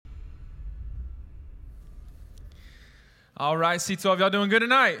All right, C12, y'all doing good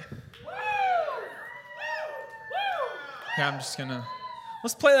tonight? Okay, I'm just gonna,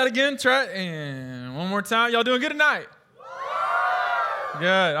 let's play that again, try it, and one more time. Y'all doing good tonight?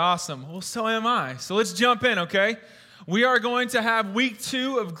 Good, awesome. Well, so am I. So let's jump in, okay? We are going to have week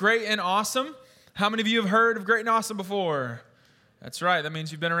 2 of Great and Awesome. How many of you have heard of Great and Awesome before? That's right, that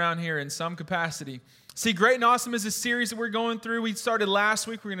means you've been around here in some capacity. See, Great and Awesome is a series that we're going through. We started last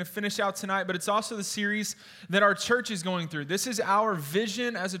week. We're going to finish out tonight, but it's also the series that our church is going through. This is our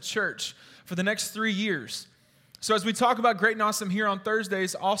vision as a church for the next 3 years. So as we talk about Great and Awesome here on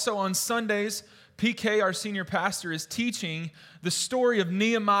Thursdays, also on Sundays, PK, our senior pastor, is teaching the story of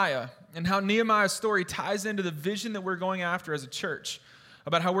Nehemiah and how Nehemiah's story ties into the vision that we're going after as a church,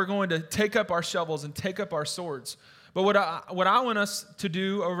 about how we're going to take up our shovels and take up our swords. But what I want us to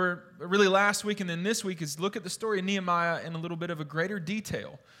do over really last week and then this week is look at the story of Nehemiah in a little bit of a greater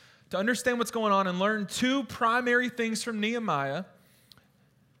detail to understand what's going on and learn 2 primary things from Nehemiah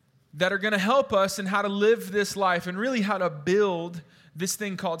that are going to help us in how to live this life and really how to build this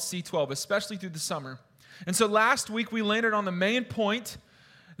thing called C12, especially through the summer. And so last week we landed on the main point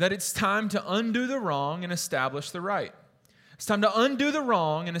that it's time to undo the wrong and establish the right. It's time to undo the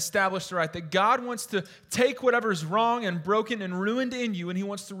wrong and establish the right. That God wants to take whatever's wrong and broken and ruined in you, and He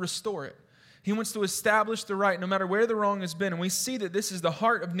wants to restore it. He wants to establish the right, no matter where the wrong has been. And we see that this is the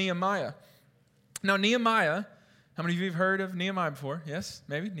heart of Nehemiah. Now, Nehemiah, how many of you have heard of Nehemiah before? Yes?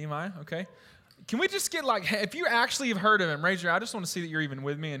 Maybe? Nehemiah? Okay. Can we just get if you actually have heard of him, raise your hand. I just want to see that you're even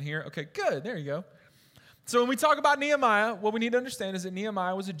with me in here. Okay, good. There you go. So when we talk about Nehemiah, what we need to understand is that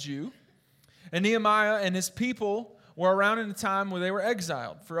Nehemiah was a Jew. And Nehemiah and his people were around in a time where they were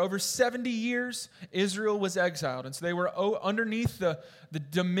exiled. For over 70 years, Israel was exiled. And so they were underneath the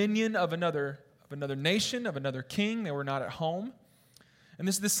dominion of another nation, of another king. They were not at home. And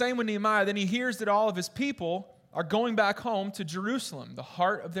this is the same with Nehemiah. Then he hears that all of his people are going back home to Jerusalem, the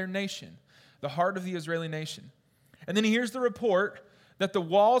heart of their nation, the heart of the Israeli nation. And then he hears the report that the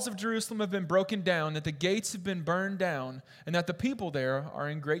walls of Jerusalem have been broken down, that the gates have been burned down, and that the people there are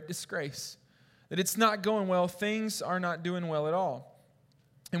in great disgrace. That it's not going well, things are not doing well at all.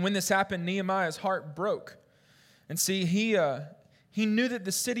 And when this happened, Nehemiah's heart broke. And see, he knew that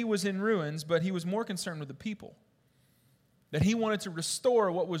the city was in ruins, but he was more concerned with the people. That he wanted to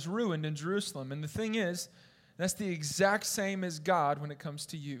restore what was ruined in Jerusalem. And the thing is, that's the exact same as God when it comes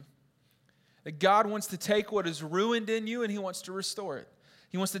to you. That God wants to take what is ruined in you and He wants to restore it.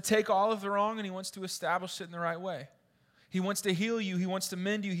 He wants to take all of the wrong and He wants to establish it in the right way. He wants to heal you. He wants to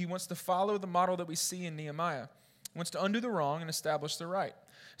mend you. He wants to follow the model that we see in Nehemiah. He wants to undo the wrong and establish the right.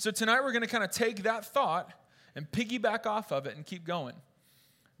 So tonight we're going to kind of take that thought and piggyback off of it and keep going.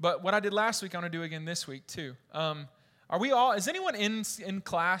 But what I did last week, I want to do again this week too. Is anyone in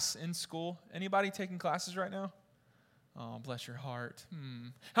class, in school? Anybody taking classes right now? Oh, bless your heart.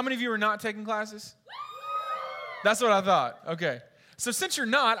 How many of you are not taking classes? That's what I thought. Okay. So since you're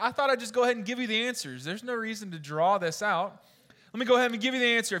not, I thought I'd just go ahead and give you the answers. There's no reason to draw this out. Let me go ahead and give you the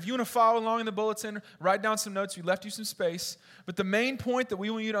answer. If you want to follow along in the bulletin, write down some notes. We left you some space. But the main point that we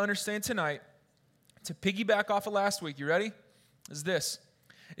want you to understand tonight, to piggyback off of last week, you ready? Is this.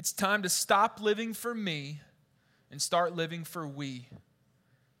 It's time to stop living for me and start living for we.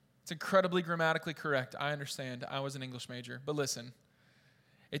 It's incredibly grammatically correct. I understand. I was an English major. But listen,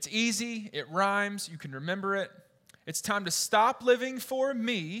 it's easy. It rhymes. You can remember it. It's time to stop living for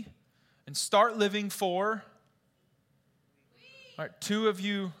me and start living for. All right, 2 of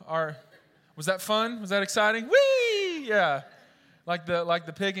you are. Was that fun? Was that exciting? Whee! Yeah. Like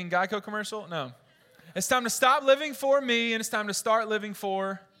the pig in Geico commercial? No. It's time to stop living for me and it's time to start living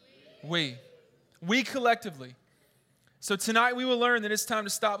for we. We collectively. So tonight we will learn that it's time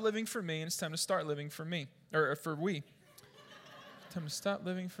to stop living for me and it's time to start living for me, or for we. Time to stop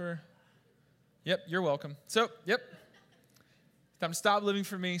living for. Yep, you're welcome. So, yep. Time to stop living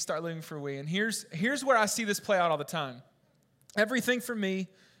for me, start living for we. And here's where I see this play out all the time. Everything for me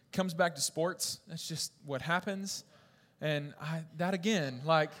comes back to sports. That's just what happens. And that again,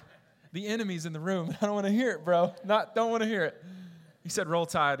 the enemy's in the room. I don't want to hear it, bro. Don't want to hear it. He said roll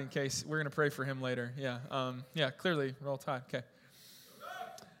tide in case we're going to pray for him later. Yeah, clearly roll tide. Okay.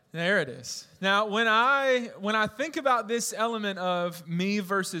 There it is. Now, when I think about this element of me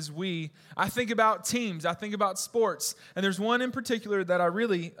versus we, I think about teams. I think about sports. And there's one in particular that I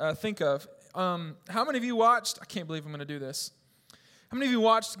really think of. How many of you watched? I can't believe I'm going to do this. How many of you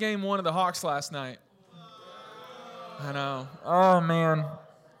watched game 1 of the Hawks last night? I know. Oh, man.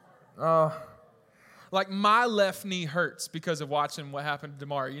 Oh. My left knee hurts because of watching what happened to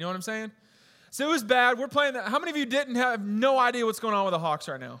DeMar. You know what I'm saying? So it was bad. We're playing that. How many of you didn't have no idea what's going on with the Hawks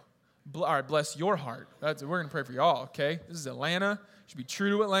right now? All right, bless your heart. We're going to pray for y'all, okay? This is Atlanta. You should be true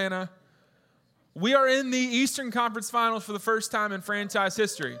to Atlanta. We are in the Eastern Conference Finals for the first time in franchise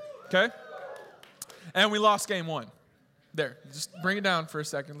history, okay? And we lost game 1. There, just bring it down for a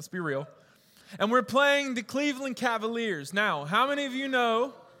second. Let's be real. And we're playing the Cleveland Cavaliers. Now, how many of you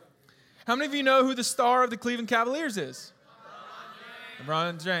know who the star of the Cleveland Cavaliers is?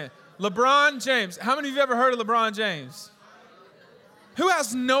 LeBron James. LeBron James. How many of you ever heard of LeBron James? Who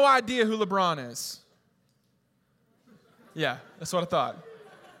has no idea who LeBron is? Yeah, that's what I thought.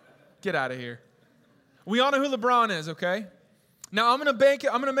 Get out of here. We all know who LeBron is, okay? Now, I'm going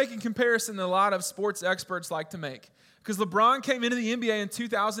to make a comparison that a lot of sports experts like to make. Because LeBron came into the NBA in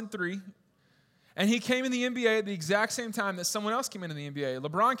 2003, and he came in the NBA at the exact same time that someone else came into the NBA.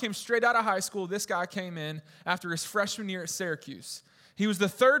 LeBron came straight out of high school. This guy came in after his freshman year at Syracuse. He was the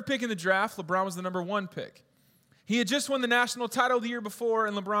 3rd pick in the draft. LeBron was the number 1 pick. He had just won the national title the year before,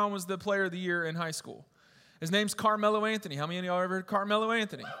 and LeBron was the player of the year in high school. His name's Carmelo Anthony. How many of y'all ever heard of Carmelo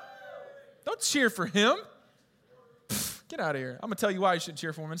Anthony? Don't cheer for him. Get out of here. I'm going to tell you why you shouldn't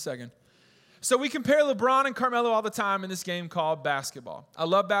cheer for him in a second. So we compare LeBron and Carmelo all the time in this game called basketball. I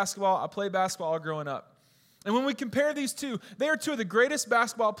love basketball. I played basketball all growing up. And when we compare these two, they are 2 of the greatest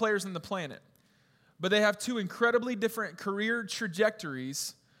basketball players on the planet. But they have 2 incredibly different career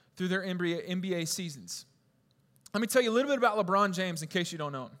trajectories through their NBA seasons. Let me tell you a little bit about LeBron James in case you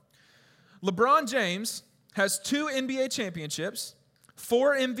don't know him. LeBron James has 2 NBA championships,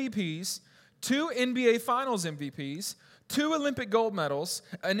 4 MVPs, 2 NBA Finals MVPs, 2 Olympic gold medals,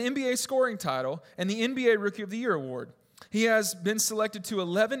 an NBA scoring title, and the NBA Rookie of the Year award. He has been selected to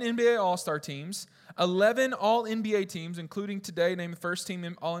 11 NBA All-Star teams, 11 All-NBA teams, including today named first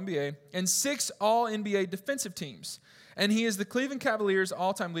team All-NBA, and 6 All-NBA defensive teams. And he is the Cleveland Cavaliers'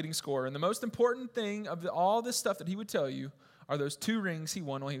 all-time leading scorer. And the most important thing of all this stuff that he would tell you are those 2 rings he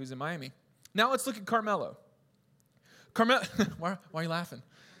won while he was in Miami. Now let's look at Carmelo. Why are you laughing?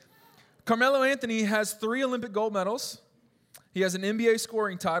 Carmelo Anthony has 3 Olympic gold medals. He has an NBA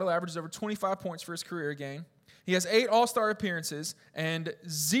scoring title, averages over 25 points for his career game. He has 8 All-Star appearances and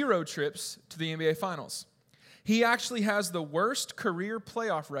 0 trips to the NBA Finals. He actually has the worst career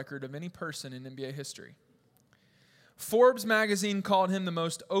playoff record of any person in NBA history. Forbes magazine called him the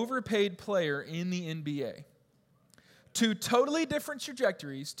most overpaid player in the NBA. 2 totally different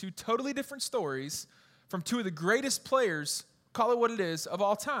trajectories, 2 totally different stories from 2 of the greatest players, call it what it is, of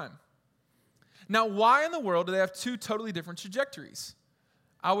all time. Now, why in the world do they have 2 totally different trajectories?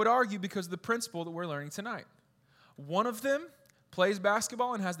 I would argue because of the principle that we're learning tonight. One of them plays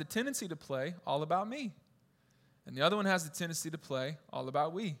basketball and has the tendency to play all about me. And the other one has the tendency to play all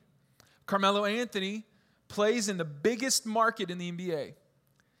about we. Carmelo Anthony plays in the biggest market in the NBA,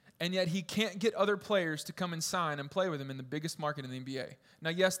 and yet he can't get other players to come and sign and play with him in the biggest market in the NBA. Now,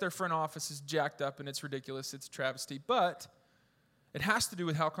 yes, their front office is jacked up and it's ridiculous, it's a travesty, but it has to do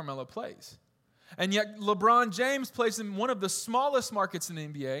with how Carmelo plays. And yet LeBron James plays in one of the smallest markets in the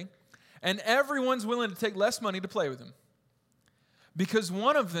NBA, and everyone's willing to take less money to play with him. Because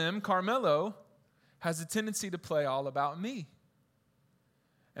one of them, Carmelo, has a tendency to play all about me.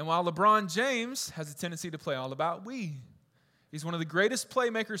 And while LeBron James has a tendency to play all about we. He's one of the greatest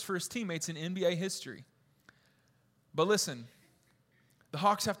playmakers for his teammates in NBA history. But listen, the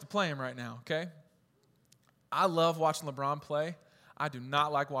Hawks have to play him right now, okay? I love watching LeBron play. I do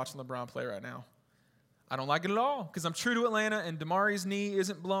not like watching LeBron play right now. I don't like it at all because I'm true to Atlanta and Damari's knee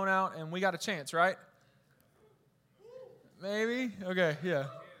isn't blown out and we got a chance, right? Maybe? Okay, yeah.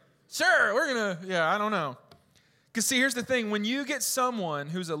 Sure, I don't know. Because see, here's the thing. When you get someone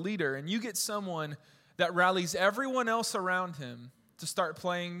who's a leader and you get someone that rallies everyone else around him to start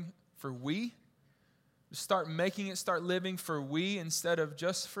playing for we, to start living for we instead of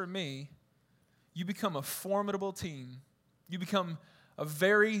just for me, you become a formidable team. You become a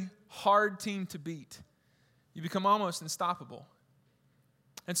very hard team to beat. You become almost unstoppable.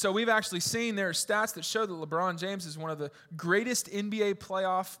 And so we've actually seen there are stats that show that LeBron James is one of the greatest NBA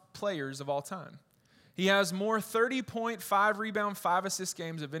playoff players of all time. He has more 30-point, 5-rebound, 5-assist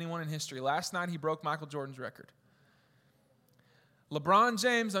games of anyone in history. Last night, he broke Michael Jordan's record. LeBron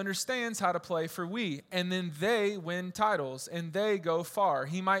James understands how to play for we, and then they win titles, and they go far.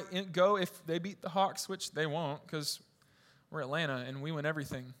 He might go if they beat the Hawks, which they won't because we're Atlanta, and we win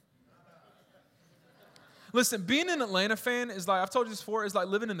everything. Listen, being an Atlanta fan is like, I've told you this before, is like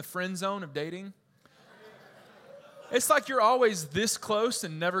living in the friend zone of dating. It's like you're always this close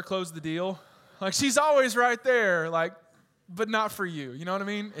and never close the deal. Like, she's always right there, like, but not for you. You know what I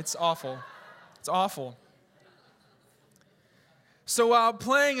mean? It's awful. It's awful. So while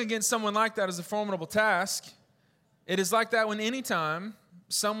playing against someone like that is a formidable task, it is like that when anytime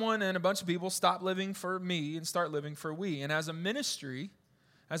someone and a bunch of people stop living for me and start living for we. And as a ministry,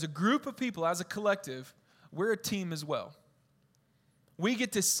 as a group of people, as a collective, we're a team as well. We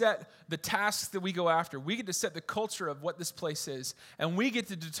get to set the tasks that we go after. We get to set the culture of what this place is. And we get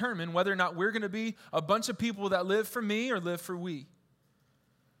to determine whether or not we're going to be a bunch of people that live for me or live for we.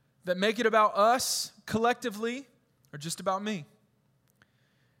 That make it about us collectively or just about me.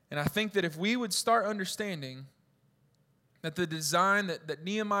 And I think that if we would start understanding that the design that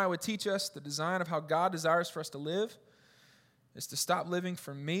Nehemiah would teach us, the design of how God desires for us to live, is to stop living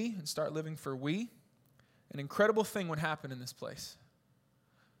for me and start living for we, an incredible thing would happen in this place.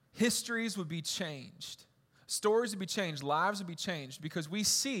 Histories would be changed. Stories would be changed. Lives would be changed because we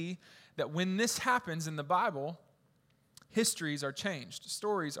see that when this happens in the Bible, histories are changed.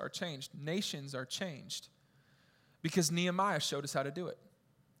 Stories are changed. Nations are changed because Nehemiah showed us how to do it.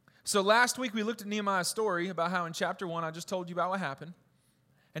 So last week we looked at Nehemiah's story about how in chapter 1 I just told you about what happened.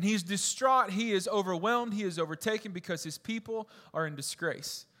 And he's distraught. He is overwhelmed. He is overtaken because his people are in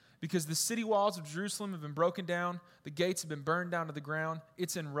disgrace. Because the city walls of Jerusalem have been broken down. The gates have been burned down to the ground.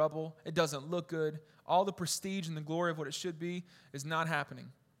 It's in rubble. It doesn't look good. All the prestige and the glory of what it should be is not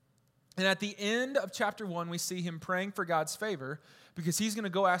happening. And at the end of chapter 1, we see him praying for God's favor because he's going to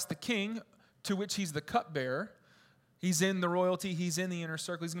go ask the king, to which he's the cupbearer. He's in the royalty. He's in the inner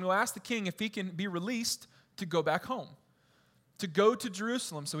circle. He's going to ask the king if he can be released to go back home, to go to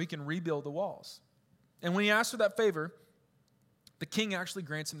Jerusalem so he can rebuild the walls. And when he asks for that favor, the king actually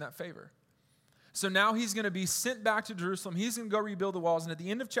grants him that favor. So now he's going to be sent back to Jerusalem. He's going to go rebuild the walls. And at the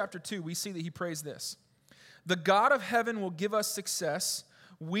end of chapter 2, we see that he prays this: "The God of heaven will give us success.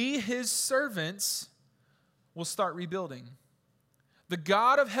 We, his servants, will start rebuilding." The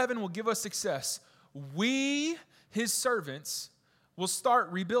God of heaven will give us success. We, his servants, will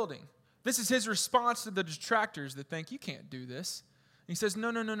start rebuilding. This is his response to the detractors that think, you can't do this. And he says, no,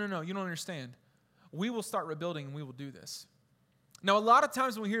 you don't understand. We will start rebuilding and we will do this. Now, a lot of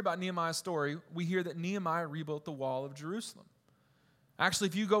times when we hear about Nehemiah's story, we hear that Nehemiah rebuilt the wall of Jerusalem. Actually,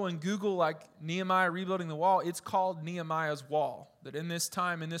 if you go and Google like Nehemiah rebuilding the wall, it's called Nehemiah's Wall. That in this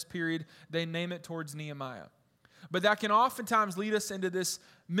time, in this period, they name it towards Nehemiah. But that can oftentimes lead us into this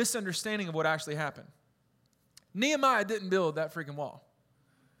misunderstanding of what actually happened. Nehemiah didn't build that freaking wall.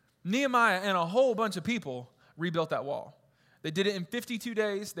 Nehemiah and a whole bunch of people rebuilt that wall. They did it in 52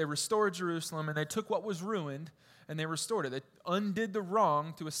 days. They restored Jerusalem, and they took what was ruined and they restored it. They undid the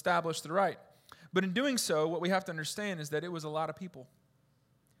wrong to establish the right. But in doing so, what we have to understand is that it was a lot of people.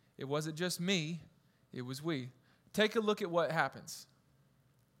 It wasn't just me, it was we. Take a look at what happens.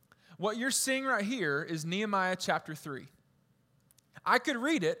 What you're seeing right here is Nehemiah chapter 3. I could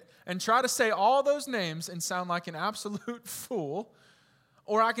read it and try to say all those names and sound like an absolute fool,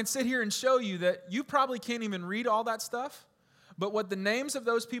 or I can sit here and show you that you probably can't even read all that stuff, but what the names of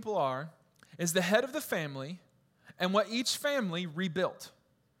those people are is the head of the family and what each family rebuilt.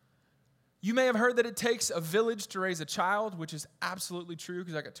 You may have heard that it takes a village to raise a child, which is absolutely true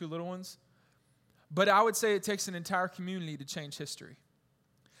because I got 2 little ones. But I would say it takes an entire community to change history.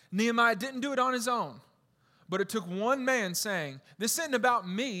 Nehemiah didn't do it on his own, but it took one man saying, this isn't about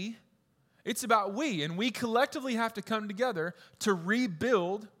me, it's about we, and we collectively have to come together to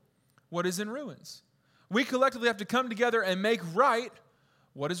rebuild what is in ruins. We collectively have to come together and make right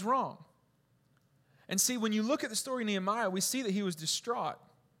what is wrong. And see, when you look at the story of Nehemiah, we see that he was distraught.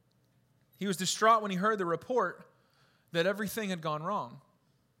 He was distraught when he heard the report that everything had gone wrong.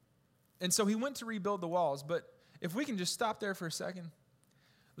 And so he went to rebuild the walls. But if we can just stop there for a second,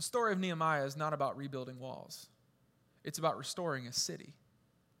 the story of Nehemiah is not about rebuilding walls. It's about restoring a city.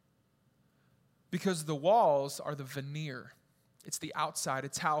 Because the walls are the veneer. It's the outside.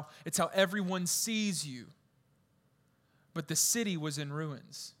 It's how everyone sees you. But the city was in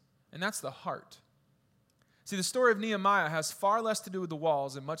ruins. And that's the heart. See, the story of Nehemiah has far less to do with the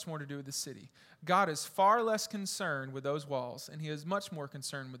walls and much more to do with the city. God is far less concerned with those walls, and he is much more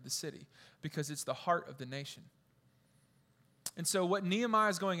concerned with the city because it's the heart of the nation. And so what Nehemiah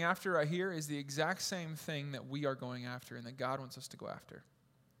is going after right here is the exact same thing that we are going after and that God wants us to go after.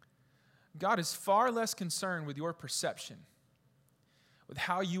 God is far less concerned with your perception, with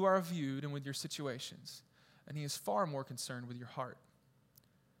how you are viewed and with your situations, and he is far more concerned with your heart.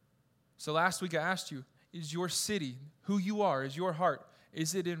 So last week I asked you, is your city, who you are, is your heart,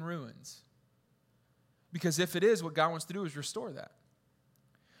 is it in ruins? Because if it is, what God wants to do is restore that.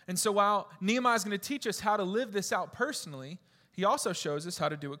 And so while Nehemiah is going to teach us how to live this out personally, he also shows us how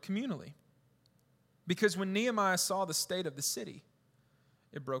to do it communally. Because when Nehemiah saw the state of the city,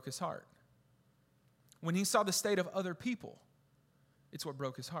 it broke his heart. When he saw the state of other people, it's what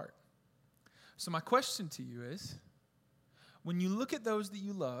broke his heart. So my question to you is, when you look at those that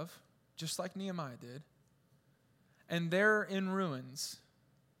you love, just like Nehemiah did, and they're in ruins,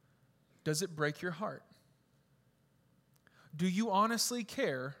 does it break your heart? Do you honestly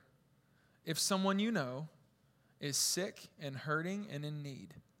care if someone you know is sick and hurting and in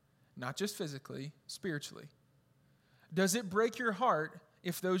need? Not just physically, spiritually. Does it break your heart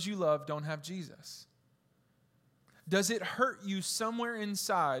if those you love don't have Jesus? Does it hurt you somewhere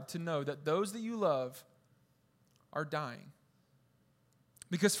inside to know that those that you love are dying?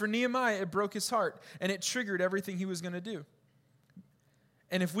 Because for Nehemiah, it broke his heart and it triggered everything he was going to do.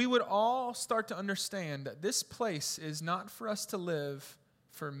 And if we would all start to understand that this place is not for us to live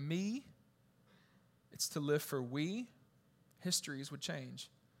for me, it's to live for we, histories would change.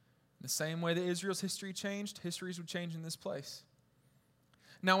 In the same way that Israel's history changed, histories would change in this place.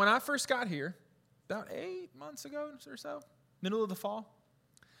 Now, when I first got here, about 8 months ago or so, middle of the fall,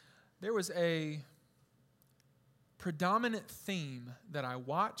 there was a predominant theme that I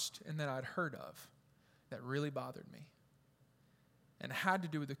watched and that I'd heard of that really bothered me. And had to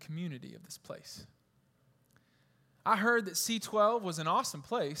do with the community of this place. I heard that C12 was an awesome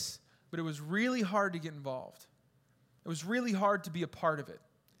place, but it was really hard to get involved. It was really hard to be a part of it.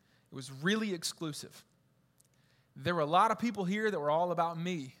 It was really exclusive. There were a lot of people here that were all about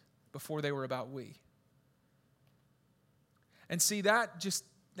me before they were about we. And see, that just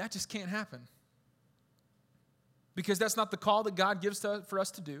can't happen. Because that's not the call that God gives for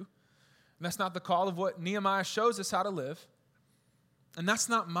us to do. And that's not the call of what Nehemiah shows us how to live. And that's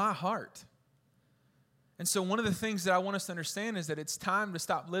not my heart. And so one of the things that I want us to understand is that it's time to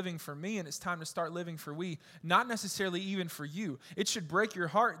stop living for me and it's time to start living for we, not necessarily even for you. It should break your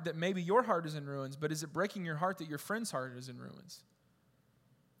heart that maybe your heart is in ruins, but is it breaking your heart that your friend's heart is in ruins?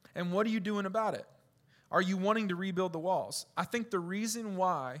 And what are you doing about it? Are you wanting to rebuild the walls? I think the reason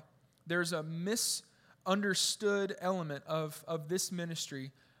why there's a misunderstood element of this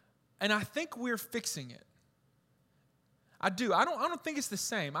ministry, and I think we're fixing it. I do. I don't think it's the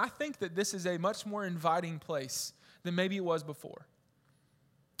same. I think that this is a much more inviting place than maybe it was before.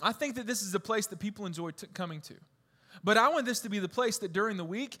 I think that this is a place that people enjoy coming to. But I want this to be the place that during the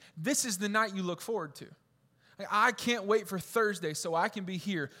week, this is the night you look forward to. I can't wait for Thursday so I can be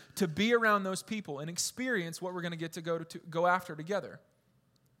here to be around those people and experience what we're going to get to go after together.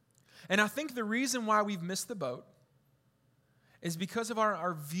 And I think the reason why we've missed the boat is because of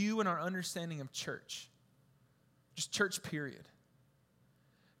our view and our understanding of church. Just church, period.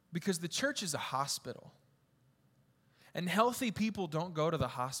 Because the church is a hospital. And healthy people don't go to the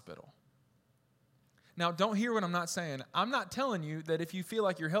hospital. Now, don't hear what I'm not saying. I'm not telling you that if you feel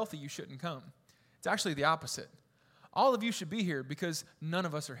like you're healthy, you shouldn't come. It's actually the opposite. All of you should be here because none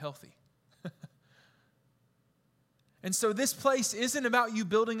of us are healthy. And so this place isn't about you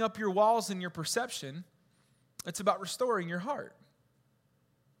building up your walls and your perception. It's about restoring your heart.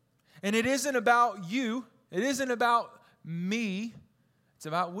 And it isn't about you. It isn't about me. It's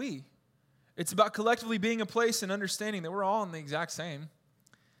about we. It's about collectively being a place and understanding that we're all in the exact same.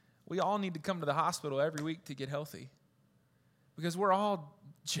 We all need to come to the hospital every week to get healthy because we're all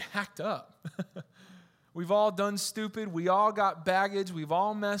jacked up. We've all done stupid. We all got baggage. We've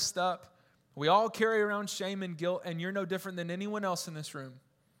all messed up. We all carry around shame and guilt, and you're no different than anyone else in this room.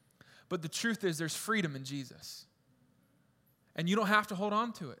 But the truth is there's freedom in Jesus. And you don't have to hold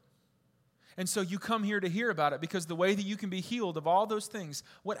on to it. And so you come here to hear about it because the way that you can be healed of all those things,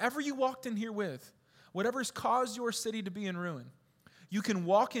 whatever you walked in here with, whatever's caused your city to be in ruin, you can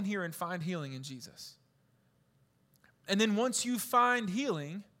walk in here and find healing in Jesus. And then once you find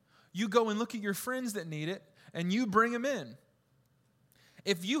healing, you go and look at your friends that need it and you bring them in.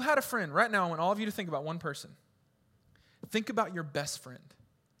 If you had a friend, right now I want all of you to think about one person. Think about your best friend,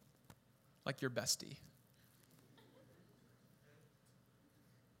 like your bestie.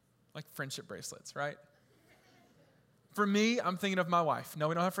 Like friendship bracelets, right? For me, I'm thinking of my wife. No,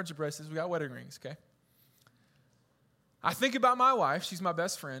 we don't have friendship bracelets. We got wedding rings, okay? I think about my wife. She's my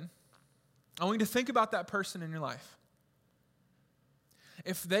best friend. I want you to think about that person in your life.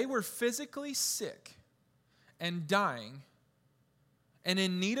 If they were physically sick and dying and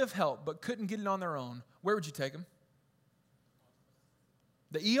in need of help but couldn't get it on their own, where would you take them?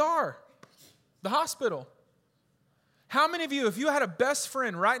 The ER, the hospital. How many of you, if you had a best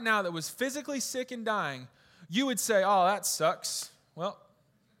friend right now that was physically sick and dying, you would say, oh, that sucks. Well,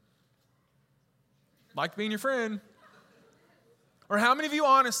 like being your friend. Or how many of you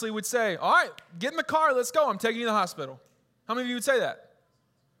honestly would say, all right, get in the car, let's go, I'm taking you to the hospital? How many of you would say that?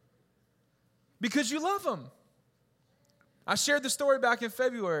 Because you love them. I shared the story back in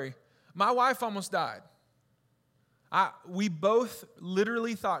February. My wife almost died. We both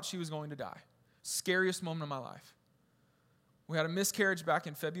literally thought she was going to die. Scariest moment of my life. We had a miscarriage back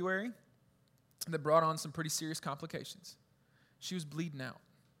in February that brought on some pretty serious complications. She was bleeding out,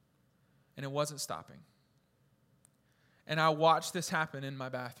 and it wasn't stopping. And I watched this happen in my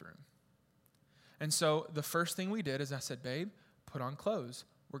bathroom. And so the first thing we did is I said, babe, put on clothes.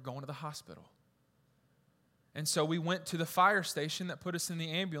 We're going to the hospital. And so we went to the fire station that put us in the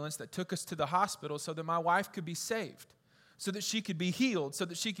ambulance that took us to the hospital so that my wife could be saved, so that she could be healed, so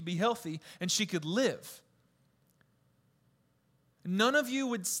that she could be healthy, and she could live. None of you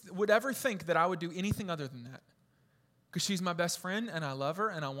would ever think that I would do anything other than that, because she's my best friend, and I love her,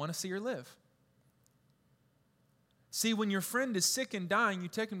 and I want to see her live. See, when your friend is sick and dying, you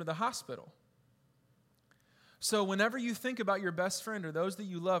take him to the hospital. So whenever you think about your best friend or those that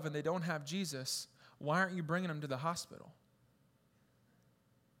you love and they don't have Jesus, why aren't you bringing them to the hospital?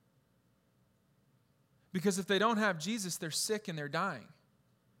 Because if they don't have Jesus, they're sick and they're dying.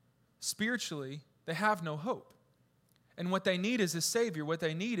 Spiritually, they have no hope. And what they need is a Savior. What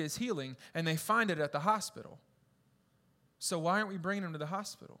they need is healing, and they find it at the hospital. So why aren't we bringing them to the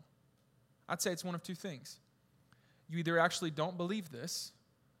hospital? I'd say it's one of two things. You either actually don't believe this,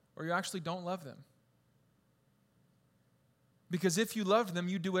 or you actually don't love them. Because if you loved them,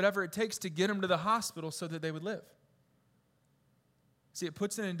 you'd do whatever it takes to get them to the hospital so that they would live. See, it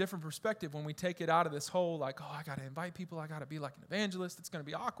puts it in a different perspective when we take it out of this whole, like, oh, I got to invite people, I got to be like an evangelist, it's going to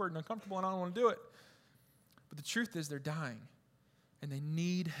be awkward and uncomfortable, and I don't want to do it. But the truth is they're dying, and they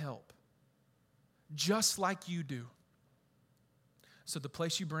need help, just like you do. So the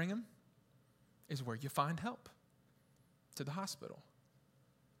place you bring them is where you find help, to the hospital.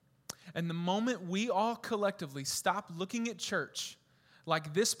 And the moment we all collectively stop looking at church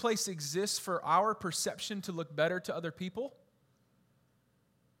like this place exists for our perception to look better to other people,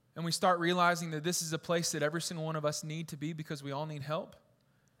 and we start realizing that this is a place that every single one of us need to be because we all need help,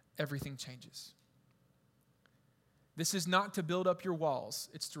 everything changes. This is not to build up your walls,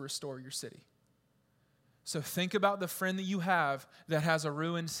 it's to restore your city. So think about the friend that you have that has a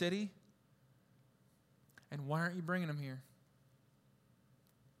ruined city, and why aren't you bringing them here?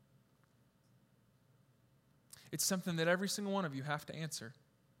 It's something that every single one of you have to answer.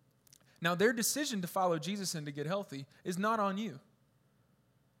 Now, their decision to follow Jesus and to get healthy is not on you.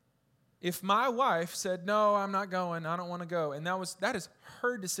 If my wife said, no, I'm not going, I don't want to go, and that is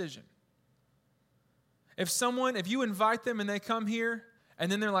her decision. If you invite them and they come here,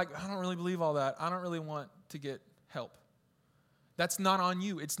 and then they're like, I don't really believe all that, I don't really want to get help, that's not on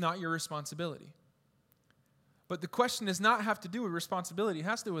you. It's not your responsibility. But the question does not have to do with responsibility. It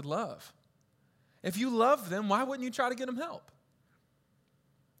has to do with love. If you love them, why wouldn't you try to get them help?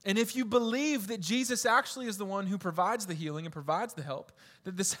 And if you believe that Jesus actually is the one who provides the healing and provides the help,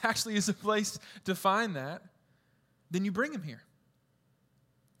 that this actually is a place to find that, then you bring them here.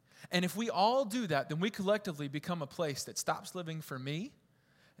 And if we all do that, then we collectively become a place that stops living for me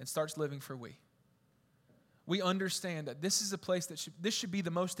and starts living for we. We understand that this is a place this should be the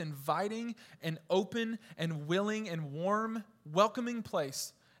most inviting and open and willing and warm, welcoming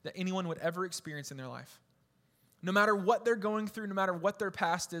place that anyone would ever experience in their life. No matter what they're going through, no matter what their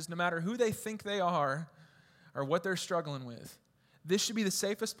past is, no matter who they think they are or what they're struggling with, this should be the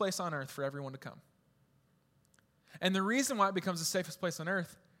safest place on earth for everyone to come. And the reason why it becomes the safest place on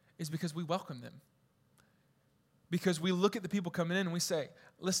earth is because we welcome them. Because we look at the people coming in and we say,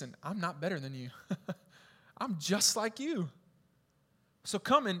 listen, I'm not better than you. I'm just like you. So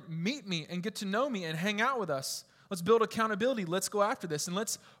come and meet me and get to know me and hang out with us. Let's build accountability. Let's go after this, and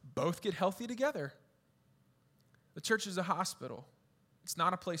let's both get healthy together. The church is a hospital. It's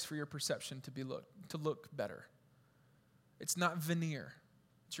not a place for your perception to look better. It's not veneer.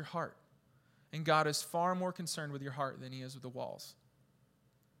 It's your heart. And God is far more concerned with your heart than he is with the walls.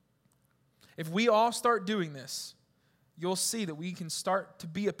 If we all start doing this, you'll see that we can start to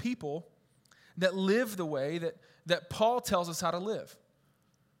be a people that live the way that Paul tells us how to live.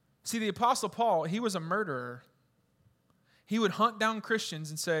 See, the Apostle Paul, he was a murderer. He would hunt down Christians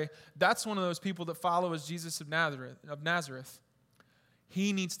and say, that's one of those people that follow as Jesus of Nazareth.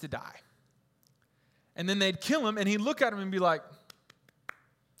 He needs to die. And then they'd kill him, and he'd look at him and be like,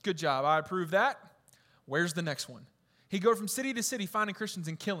 good job, I approve that. Where's the next one? He'd go from city to city finding Christians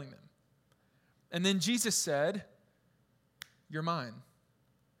and killing them. And then Jesus said, you're mine.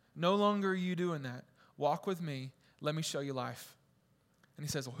 No longer are you doing that. Walk with me. Let me show you life. And he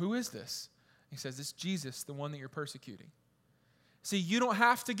says, well, who is this? He says, it's Jesus, the one that you're persecuting. See, you don't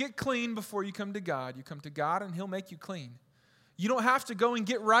have to get clean before you come to God. You come to God and he'll make you clean. You don't have to go and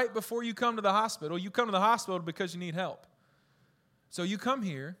get right before you come to the hospital. You come to the hospital because you need help. So you come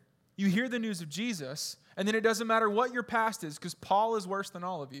here, you hear the news of Jesus, and then it doesn't matter what your past is, because Paul is worse than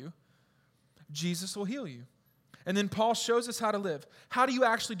all of you. Jesus will heal you. And then Paul shows us how to live. How do you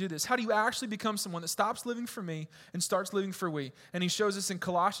actually do this? How do you actually become someone that stops living for me and starts living for we? And he shows us in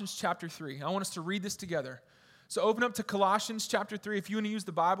Colossians chapter 3. I want us to read this together. So open up to Colossians chapter 3. If you want to use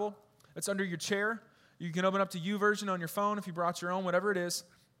the Bible, it's under your chair. You can open up to YouVersion on your phone if you brought your own, whatever it is.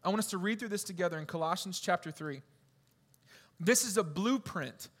 I want us to read through this together in Colossians chapter 3. This is a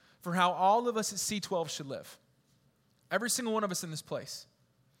blueprint for how all of us at C12 should live. Every single one of us in this place.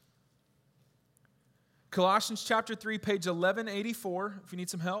 Colossians chapter 3, page 1184, if you need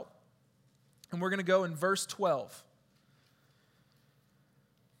some help. And we're going to go in verse 12.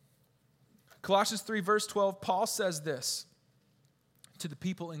 Colossians 3, verse 12, Paul says this to the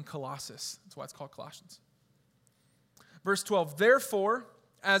people in Colossus. That's why it's called Colossians. Verse 12, therefore,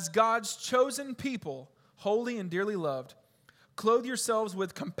 as God's chosen people, holy and dearly loved, clothe yourselves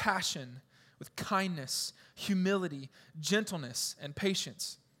with compassion, with kindness, humility, gentleness, and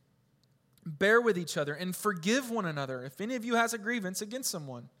patience. Bear with each other and forgive one another if any of you has a grievance against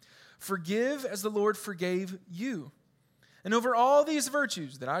someone. Forgive as the Lord forgave you. And over all these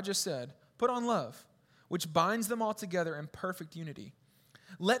virtues that I just said, put on love, which binds them all together in perfect unity.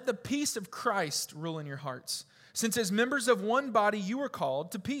 Let the peace of Christ rule in your hearts, since as members of one body you are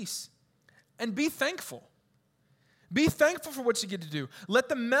called to peace. And be thankful. Be thankful for what you get to do. Let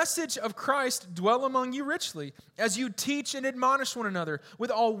the message of Christ dwell among you richly as you teach and admonish one another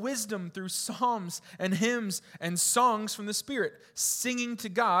with all wisdom through psalms and hymns and songs from the Spirit, singing to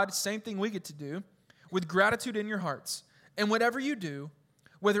God, same thing we get to do, with gratitude in your hearts. And whatever you do,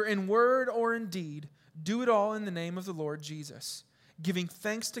 whether in word or in deed, do it all in the name of the Lord Jesus, giving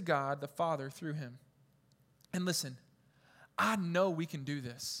thanks to God the Father through him. And listen, I know we can do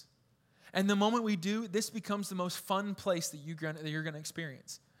this. And the moment we do, this becomes the most fun place that you're going to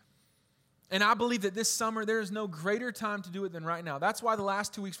experience. And I believe that this summer, there is no greater time to do it than right now. That's why the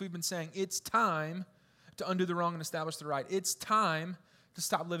last 2 weeks we've been saying, it's time to undo the wrong and establish the right. It's time to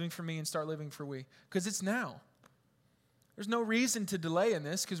stop living for me and start living for we. Because it's now. There's no reason to delay in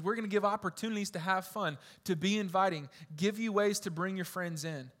this because we're going to give opportunities to have fun, to be inviting, give you ways to bring your friends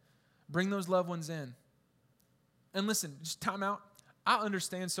in, bring those loved ones in. And listen, just time out. I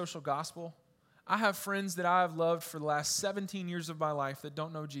understand social gospel. I have friends that I have loved for the last 17 years of my life that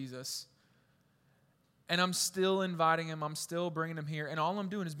don't know Jesus. And I'm still inviting them. I'm still bringing them here. And all I'm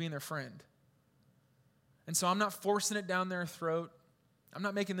doing is being their friend. And so I'm not forcing it down their throat. I'm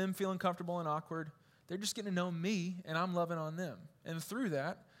not making them feel uncomfortable and awkward. They're just getting to know me, and I'm loving on them. And through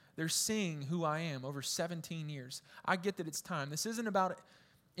that, they're seeing who I am over 17 years. I get that it's time. This isn't about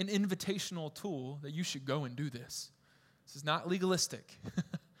an invitational tool that you should go and do this. This is not legalistic.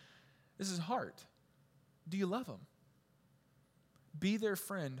 This is heart. Do you love them? Be their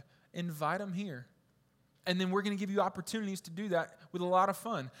friend. Invite them here. And then we're going to give you opportunities to do that with a lot of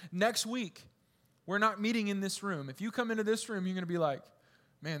fun. Next week, we're not meeting in this room. If you come into this room, you're going to be like,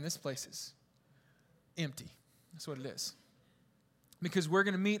 man, this place is empty. That's what it is. Because we're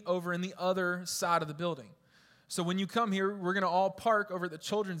going to meet over in the other side of the building. So when you come here, we're going to all park over at the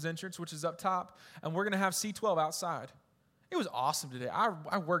children's entrance, which is up top, and we're going to have C12 outside. It was awesome today.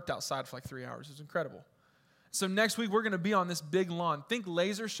 I worked outside for like 3 hours. It was incredible. So next week, we're going to be on this big lawn. Think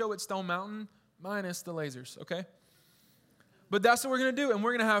laser show at Stone Mountain, minus the lasers, okay? But that's what we're going to do. And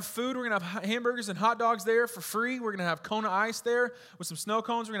we're going to have food. We're going to have hamburgers and hot dogs there for free. We're going to have Kona Ice there with some snow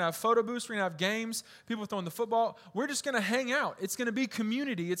cones. We're going to have photo booths. We're going to have games, people throwing the football. We're just going to hang out. It's going to be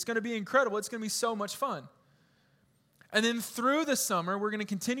community. It's going to be incredible. It's going to be so much fun. And then through the summer, we're going to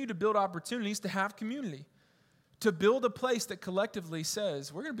continue to build opportunities to have community, to build a place that collectively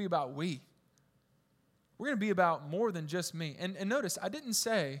says, we're going to be about we. We're going to be about more than just me. And notice, I didn't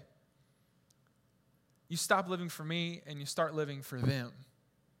say you stop living for me and you start living for them.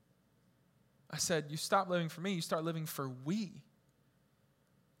 I said you stop living for me, you start living for we.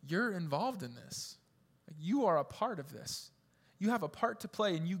 You're involved in this. You are a part of this. You have a part to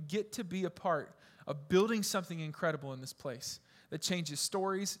play, and you get to be a part of building something incredible in this place that changes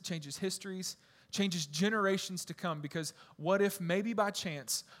stories, changes histories, changes generations to come. Because what if maybe by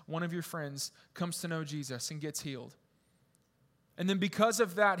chance one of your friends comes to know Jesus and gets healed? And then because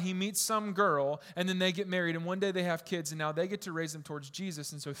of that, he meets some girl, and then they get married, and one day they have kids, and now they get to raise them towards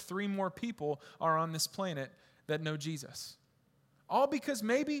Jesus. And so 3 more people are on this planet that know Jesus. All because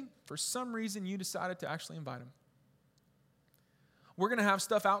maybe for some reason you decided to actually invite them. We're going to have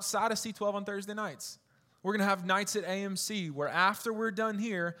stuff outside of C12 on Thursday nights. We're going to have nights at AMC where after we're done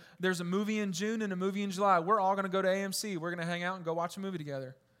here, there's a movie in June and a movie in July. We're all going to go to AMC. We're going to hang out and go watch a movie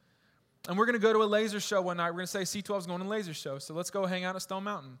together. And we're going to go to a laser show one night. We're going to say C12 is going to a laser show, so let's go hang out at Stone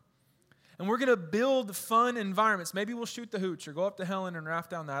Mountain. And we're going to build fun environments. Maybe we'll shoot the hooch or go up to Helen and raft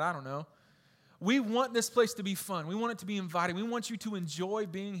down that. I don't know. We want this place to be fun. We want it to be inviting. We want you to enjoy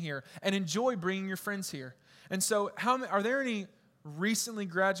being here and enjoy bringing your friends here. And so are there any recently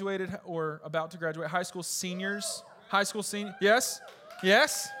graduated or about to graduate high school seniors? High school seniors? Yes?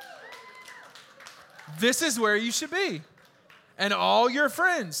 Yes? This is where you should be. And all your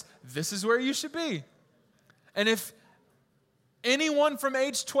friends, this is where you should be. And if anyone from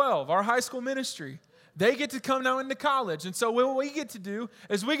age 12, our high school ministry, they get to come now into college. And so what we get to do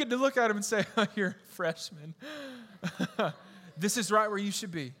is we get to look at them and say, oh, you're a freshman. This is right where you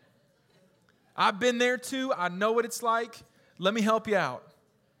should be. I've been there too. I know what it's like. Let me help you out.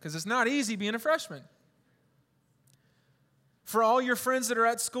 Because it's not easy being a freshman. For all your friends that are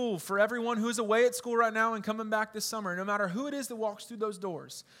at school, for everyone who's away at school right now and coming back this summer, no matter who it is that walks through those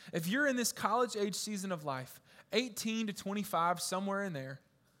doors, if you're in this college age season of life, 18 to 25, somewhere in there,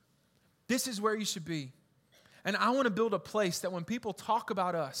 this is where you should be. And I want to build a place that when people talk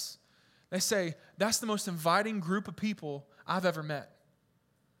about us, they say, that's the most inviting group of people I've ever met.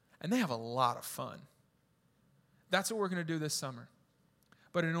 And they have a lot of fun. That's what we're going to do this summer.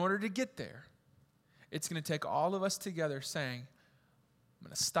 But in order to get there, it's going to take all of us together saying, I'm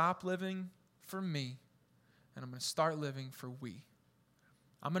going to stop living for me, and I'm going to start living for we.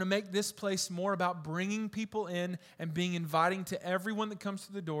 I'm going to make this place more about bringing people in and being inviting to everyone that comes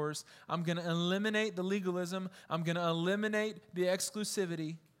through the doors. I'm going to eliminate the legalism. I'm going to eliminate the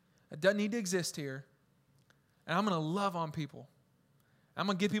exclusivity. It doesn't need to exist here. And I'm going to love on people. I'm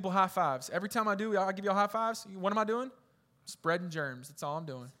going to give people high fives. Every time I do, I give you all high fives. What am I doing? Spreading germs. That's all I'm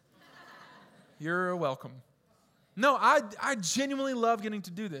doing. You're welcome. No, I genuinely love getting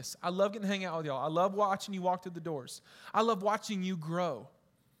to do this. I love getting to hang out with y'all. I love watching you walk through the doors. I love watching you grow.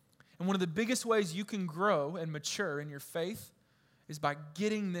 And one of the biggest ways you can grow and mature in your faith is by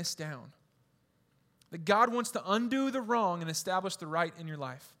getting this down. That God wants to undo the wrong and establish the right in your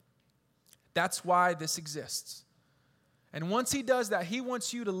life. That's why this exists. And once He does that, He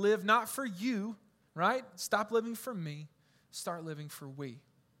wants you to live not for you, right? Stop living for me. Start living for we.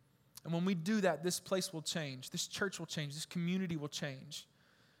 And when we do that, this place will change. This church will change. This community will change.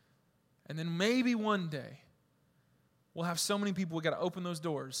 And then maybe one day, we'll have so many people, we've got to open those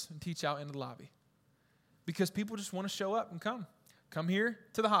doors and teach out in the lobby. Because people just want to show up and come. Come here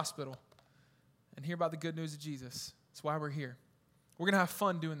to the hospital and hear about the good news of Jesus. That's why we're here. We're going to have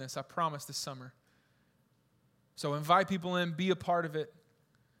fun doing this, I promise, this summer. So invite people in, be a part of it,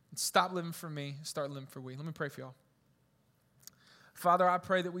 and stop living for me, start living for we. Let me pray for y'all. Father, I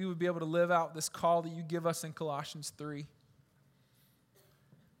pray that we would be able to live out this call that you give us in Colossians 3.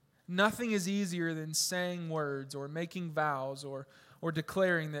 Nothing is easier than saying words or making vows or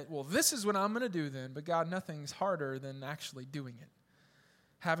declaring that, well, this is what I'm going to do then. But God, nothing's harder than actually doing it.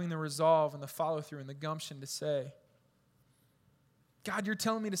 Having the resolve and the follow-through and the gumption to say, God, you're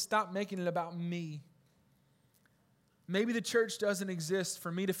telling me to stop making it about me. Maybe the church doesn't exist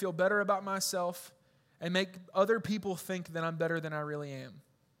for me to feel better about myself and make other people think that I'm better than I really am.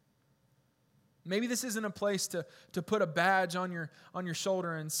 Maybe this isn't a place to put a badge on your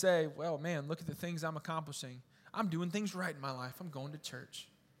shoulder and say, well, man, look at the things I'm accomplishing. I'm doing things right in my life. I'm going to church.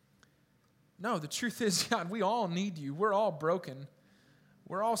 No, the truth is, God, we all need you. We're all broken.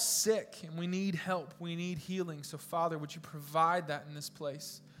 We're all sick, and we need help. We need healing. So, Father, would you provide that in this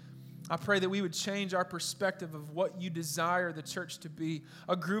place? I pray that we would change our perspective of what you desire the church to be.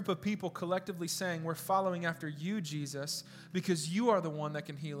 A group of people collectively saying, we're following after you, Jesus, because you are the one that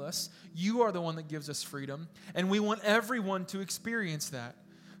can heal us. You are the one that gives us freedom. And we want everyone to experience that.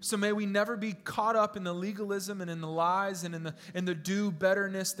 So may we never be caught up in the legalism and in the lies and in the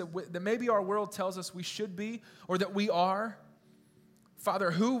do-betterness that maybe our world tells us we should be or that we are.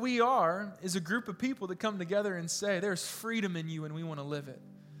 Father, who we are is a group of people that come together and say, there's freedom in you and we want to live it.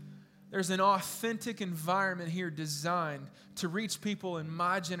 There's an authentic environment here designed to reach people in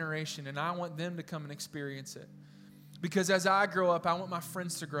my generation, and I want them to come and experience it. Because as I grow up, I want my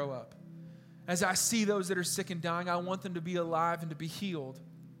friends to grow up. As I see those that are sick and dying, I want them to be alive and to be healed.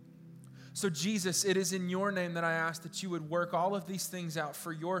 So Jesus, it is in your name that I ask that you would work all of these things out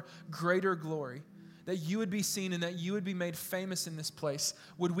for your greater glory, that you would be seen and that you would be made famous in this place.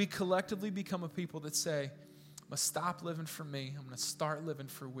 Would we collectively become a people that say, I'm going to stop living for me, I'm going to start living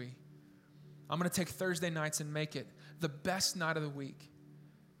for we. I'm going to take Thursday nights and make it the best night of the week.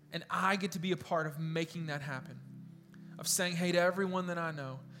 And I get to be a part of making that happen. Of saying hey to everyone that I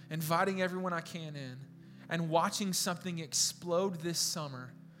know, inviting everyone I can in, and watching something explode this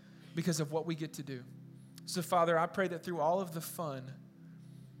summer because of what we get to do. So, Father, I pray that through all of the fun,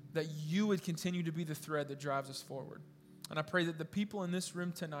 that you would continue to be the thread that drives us forward. And I pray that the people in this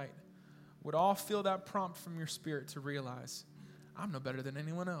room tonight would all feel that prompt from your Spirit to realize, I'm no better than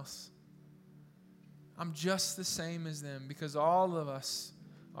anyone else. I'm just the same as them because all of us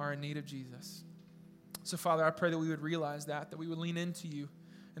are in need of Jesus. So, Father, I pray that we would realize that we would lean into you,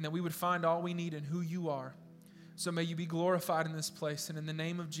 and that we would find all we need in who you are. So may you be glorified in this place, and in the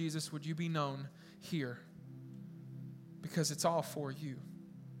name of Jesus, would you be known here, because it's all for you.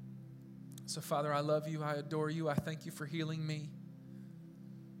 So, Father, I love you. I adore you. I thank you for healing me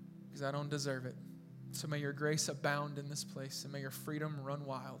because I don't deserve it. So may your grace abound in this place, and may your freedom run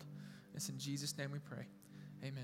wild. It's in Jesus' name we pray.